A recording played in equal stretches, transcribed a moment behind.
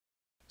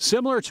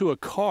Similar to a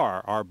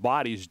car, our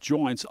body's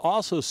joints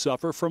also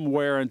suffer from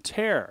wear and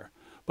tear.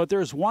 But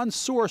there's one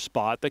sore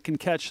spot that can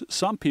catch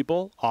some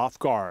people off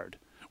guard.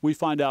 We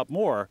find out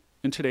more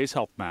in today's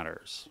Health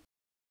Matters.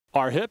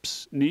 Our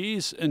hips,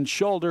 knees, and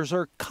shoulders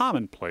are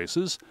common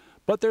places,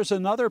 but there's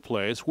another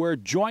place where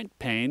joint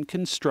pain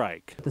can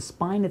strike. The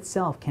spine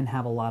itself can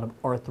have a lot of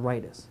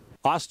arthritis.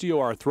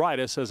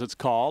 Osteoarthritis, as it's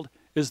called,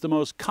 is the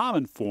most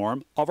common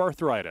form of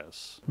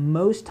arthritis.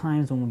 Most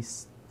times when we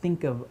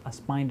think of a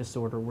spine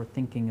disorder, we're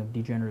thinking of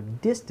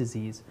degenerative disc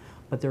disease,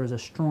 but there is a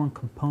strong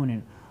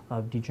component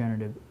of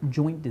degenerative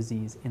joint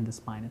disease in the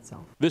spine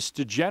itself. This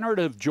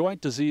degenerative joint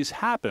disease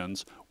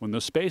happens when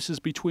the spaces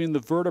between the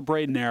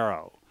vertebrae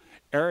narrow.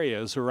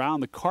 Areas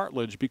around the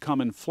cartilage become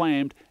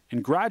inflamed,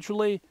 and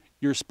gradually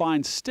your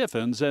spine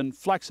stiffens and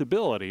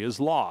flexibility is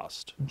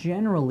lost.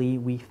 Generally,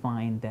 we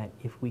find that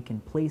if we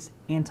can place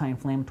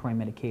anti-inflammatory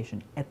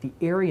medication at the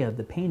area of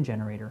the pain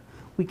generator,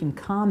 we can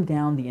calm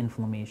down the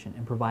inflammation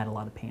and provide a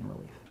lot of pain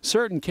relief.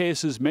 Certain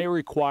cases may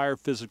require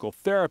physical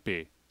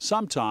therapy.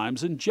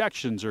 Sometimes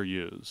injections are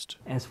used.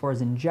 As far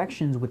as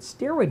injections with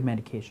steroid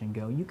medication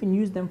go, you can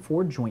use them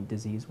for joint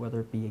disease, whether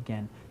it be,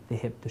 again, the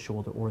hip, the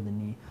shoulder, or the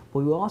knee. But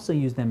we also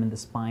use them in the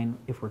spine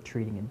if we're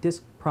treating a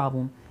disc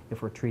problem,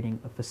 if we're treating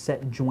a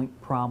facet joint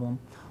problem,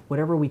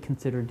 whatever we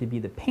consider to be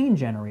the pain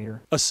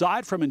generator.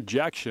 Aside from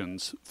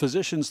injections,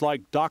 physicians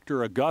like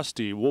Dr.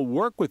 Augusty will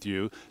work with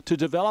you to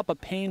develop a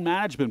pain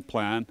management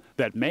plan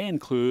that may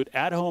include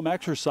at-home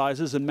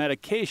exercises and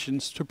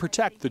medications to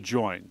protect the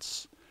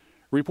joints.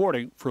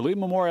 Reporting for Lee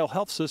Memorial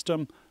Health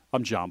System,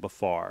 I'm John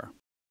Bafar.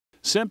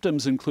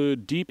 Symptoms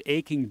include deep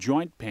aching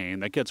joint pain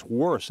that gets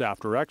worse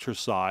after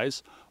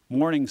exercise,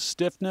 morning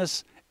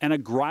stiffness, and a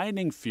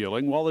grinding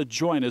feeling while the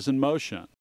joint is in motion.